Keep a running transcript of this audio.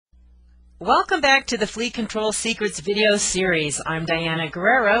Welcome back to the Flea Control Secrets video series. I'm Diana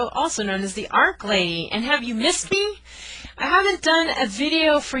Guerrero, also known as the Ark-lady. And have you missed me? I haven't done a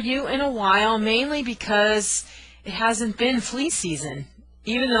video for you in a while, mainly because it hasn't been flea season.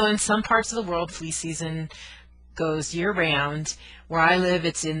 Even though in some parts of the world flea season goes year-round. Where I live,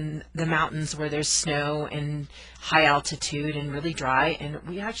 it's in the mountains where there's snow and high altitude and really dry, and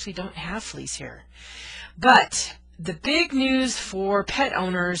we actually don't have fleas here. But the big news for pet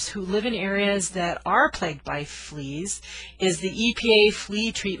owners who live in areas that are plagued by fleas is the EPA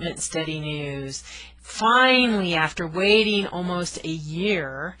flea treatment study news. Finally, after waiting almost a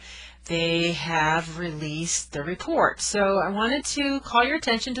year, they have released the report. So I wanted to call your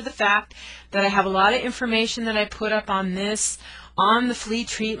attention to the fact that I have a lot of information that I put up on this on the flea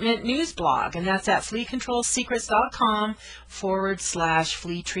treatment news blog, and that's at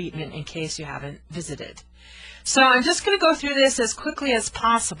fleacontrolsecrets.com/flea treatment in case you haven't visited. So I'm just going to go through this as quickly as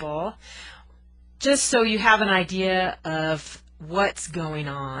possible, just so you have an idea of what's going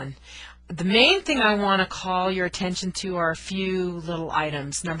on. The main thing I want to call your attention to are a few little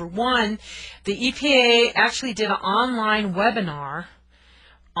items. Number one, the EPA actually did an online webinar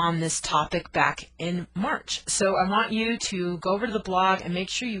on this topic back in March. So I want you to go over to the blog and make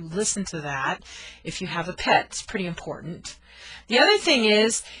sure you listen to that if you have a pet. It's pretty important. The other thing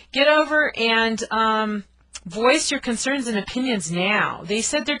is, get over and voice your concerns and opinions now. They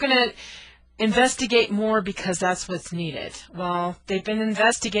said they're going to investigate more because that's what's needed. Well, they've been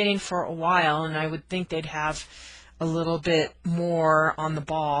investigating for a while, and I would think they'd have a little bit more on the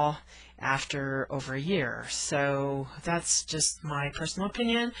ball after over a year. So that's just my personal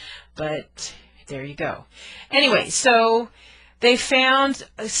opinion, but there you go. Anyway, so they found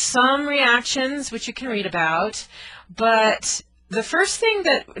some reactions, which you can read about, but the first thing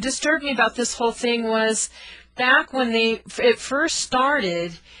that disturbed me about this whole thing was back when it first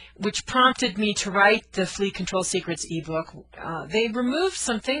started, which prompted me to write the Flea Control Secrets ebook, they removed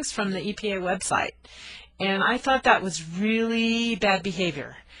some things from the EPA website. And I thought that was really bad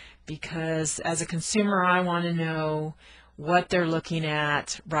behavior because as a consumer, I want to know what they're looking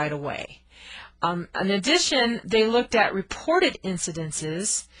at right away. In addition, they looked at reported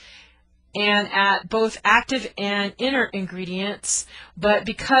incidences and at both active and inert ingredients, but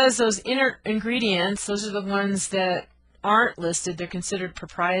because those inert ingredients, those are the ones that aren't listed, they're considered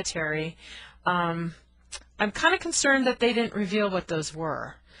proprietary, I'm kind of concerned that they didn't reveal what those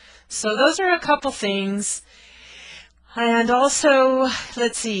were. So those are a couple things. And also,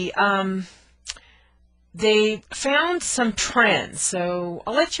 let's see, they found some trends, so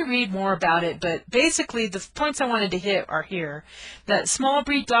I'll let you read more about it, but basically the points I wanted to hit are here. That small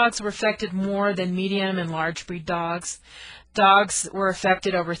breed dogs were affected more than medium and large breed dogs. Dogs were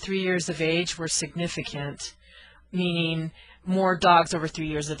affected over 3 years of age were significant, meaning more dogs over 3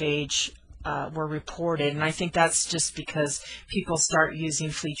 years of age were reported, and I think that's just because people start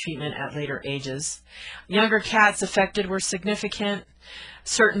using flea treatment at later ages. Younger cats affected were significant.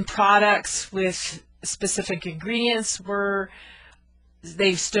 Certain products with specific ingredients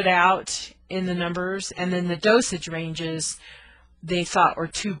they stood out in the numbers, and then the dosage ranges they thought were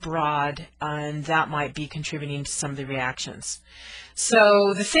too broad, and that might be contributing to some of the reactions.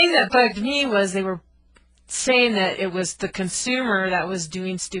 So the thing that bugged me was they were saying that it was the consumer that was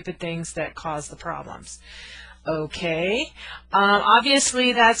doing stupid things that caused the problems. Okay,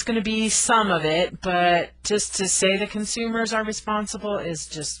 obviously that's going to be some of it, but just to say the consumers are responsible is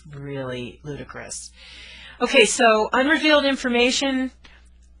just really ludicrous. Okay, so unrevealed information,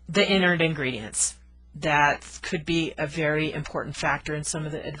 the inert ingredients. That could be a very important factor in some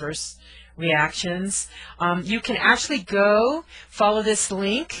of the adverse reactions. You can actually go follow this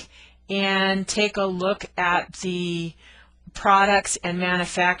link and take a look at the products and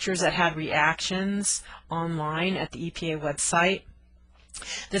manufacturers that had reactions online at the EPA website.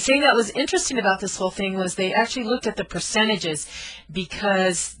 The thing that was interesting about this whole thing was they actually looked at the percentages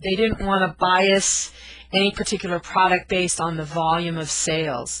because they didn't want to bias any particular product based on the volume of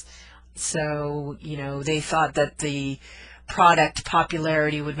sales. So, you know, they thought that the product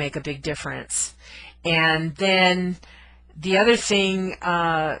popularity would make a big difference. And then the other thing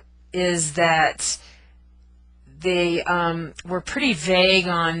is that they were pretty vague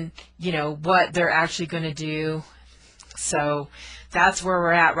on, you know, what they're actually going to do. So that's where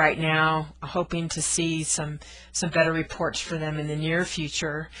we're at right now, hoping to see some better reports for them in the near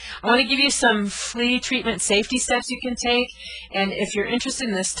future. I want to give you some flea treatment safety steps you can take, and if you're interested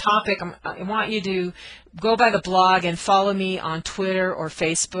in this topic, I want you to go by the blog and follow me on Twitter or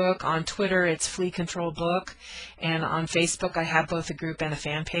Facebook. On Twitter, it's Flea Control Book, and on Facebook, I have both a group and a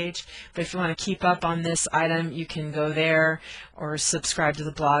fan page. But if you want to keep up on this item, you can go there or subscribe to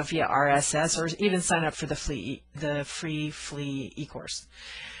the blog via RSS, or even sign up for the free flea e-course.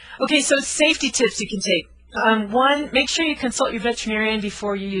 Okay, so safety tips you can take. One, make sure you consult your veterinarian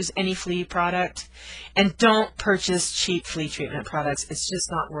before you use any flea product, and don't purchase cheap flea treatment products. It's just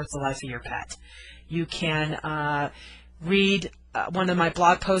not worth the life of your pet. You can read one of my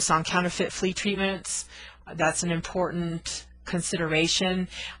blog posts on counterfeit flea treatments. That's an important consideration.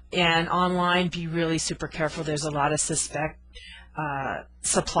 And online, be really super careful. There's a lot of suspect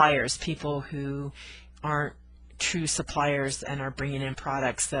suppliers, people who aren't true suppliers and are bringing in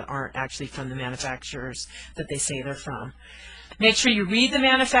products that aren't actually from the manufacturers that they say they're from. Make sure you read the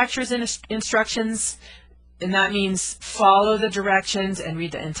manufacturer's instructions, and that means follow the directions and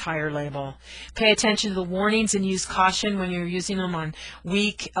read the entire label. Pay attention to the warnings and use caution when you're using them on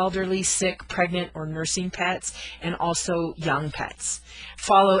weak, elderly, sick, pregnant, or nursing pets, and also young pets.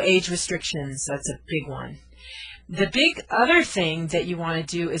 Follow age restrictions. That's a big one. The big other thing that you want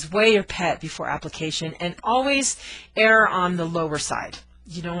to do is weigh your pet before application, and always err on the lower side.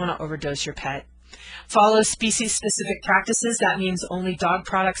 You don't want to overdose your pet. Follow species-specific practices. That means only dog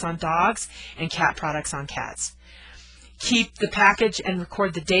products on dogs and cat products on cats. Keep the package and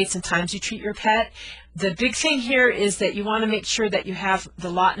record the dates and times you treat your pet. The big thing here is that you want to make sure that you have the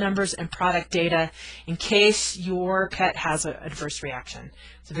lot numbers and product data in case your pet has an adverse reaction.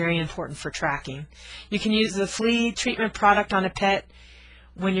 It's very important for tracking. You can use the flea treatment product on a pet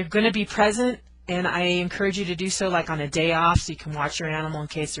when you're going to be present, and I encourage you to do so like on a day off so you can watch your animal in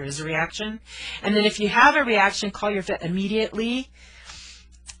case there is a reaction. And then if you have a reaction, call your vet immediately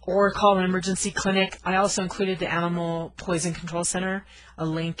or call an emergency clinic. I also included the Animal Poison Control Center, a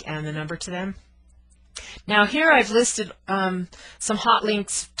link and the number to them. Now here I've listed some hot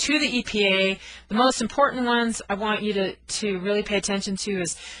links to the EPA. The most important ones I want you to really pay attention to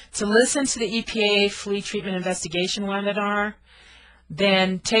is to listen to the EPA flea treatment investigation webinar,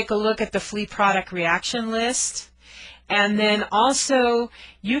 then take a look at the flea product reaction list, and then also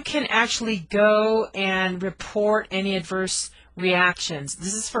you can actually go and report any adverse reactions.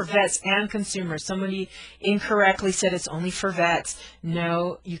 This is for vets and consumers. Somebody incorrectly said it's only for vets.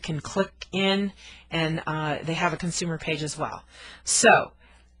 No, you can click in, and they have a consumer page as well. So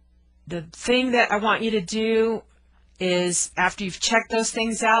the thing that I want you to do is, after you've checked those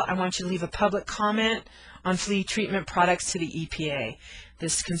things out, I want you to leave a public comment on flea treatment products to the EPA.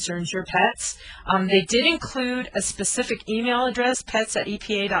 This concerns your pets. They did include a specific email address,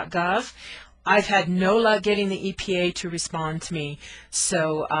 pets@epa.gov. I've had no luck getting the EPA to respond to me,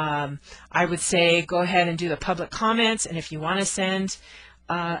 so I would say go ahead and do the public comments, and if you want to send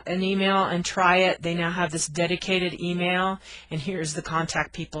an email and try it, they now have this dedicated email, and here's the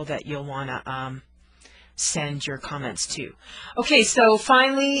contact people that you'll want to send your comments to. Okay, so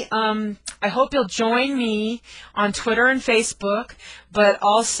finally, I hope you'll join me on Twitter and Facebook, but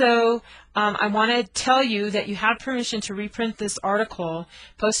also I want to tell you that you have permission to reprint this article,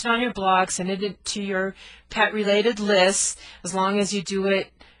 post it on your blog, send it to your pet-related list, as long as you do it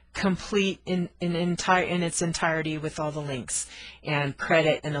complete in its entirety with all the links, and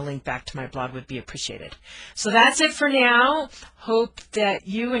credit and a link back to my blog would be appreciated. So that's it for now. Hope that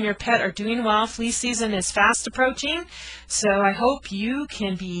you and your pet are doing well. Flea season is fast approaching, so I hope you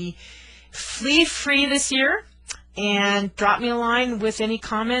can be flea-free this year. And drop me a line with any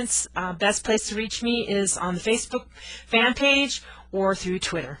comments. Best place to reach me is on the Facebook fan page or through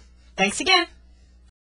Twitter. Thanks again.